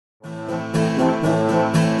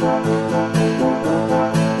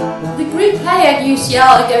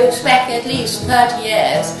UCL goes back at least 30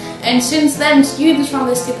 years, and since then students from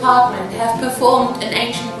this department have performed an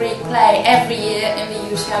ancient Greek play every year in the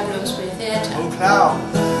UCL Bloomsbury Theatre. Oh,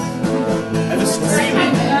 clowns! And a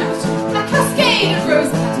screaming! A cascade of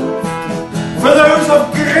rose petals! For those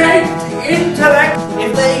of great intellect,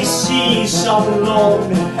 if they see some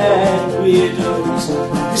long-haired weirdos,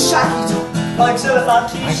 shaggy like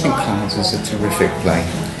Xelephantes. I think Clouds is a terrific play.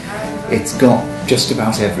 It's got just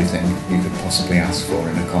about everything you could possibly ask for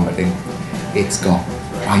in a comedy. It's got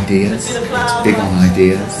ideas, it's big on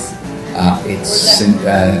ideas.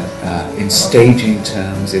 In staging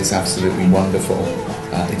terms, it's absolutely wonderful.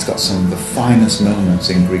 It's got some of the finest moments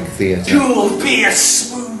in Greek theatre. You'll be a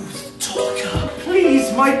smooth talker.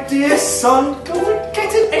 Please, my dear son, go and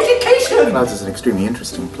get an education. Clouds is an extremely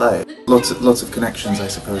interesting play. Lots of connections, I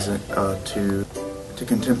suppose, to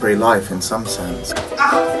contemporary life in some sense.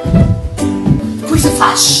 Quiz a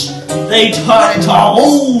flash. They turn into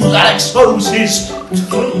holes and expose his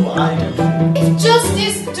true identity. If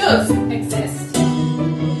justice does exist.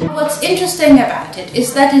 What's interesting about it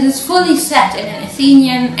is that it is fully set in an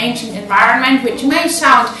Athenian ancient environment, which may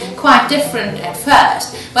sound quite different at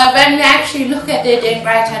first, but when you actually look at it in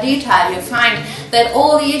greater detail, you find that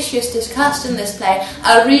all the issues discussed in this play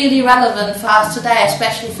are really relevant for us today,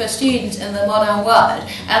 especially for students in the modern world,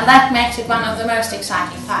 and that makes it one of the most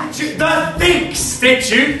exciting plays. Shoot the think,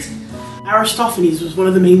 Stitute! Aristophanes was one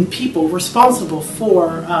of the main people responsible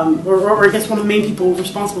for, or I guess one of the main people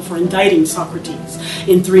responsible for indicting Socrates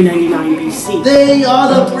in 399 BC. They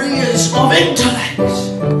are the bringers of intellect,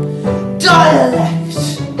 dialect.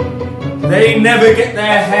 They never get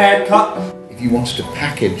their hair cut. If you wanted to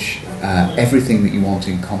package everything that you want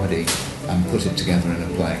in comedy and put it together in a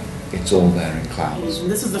play, it's all there in Clouds. And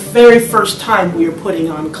this is the very first time we are putting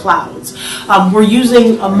on Clouds. We're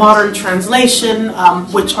using a modern translation,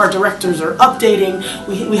 which our directors are updating.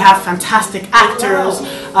 We have fantastic actors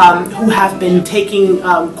who have been taking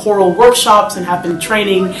choral workshops and have been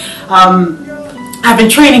training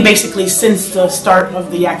basically since the start of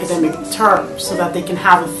the academic term, so that they can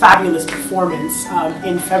have a fabulous performance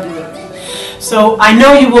in February. So I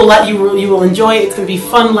know you will enjoy it. It's going to be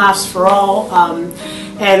fun laughs for all.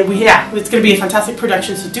 And it's going to be a fantastic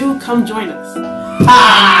production, so do come join us.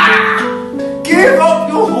 Give up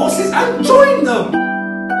your horses and join them!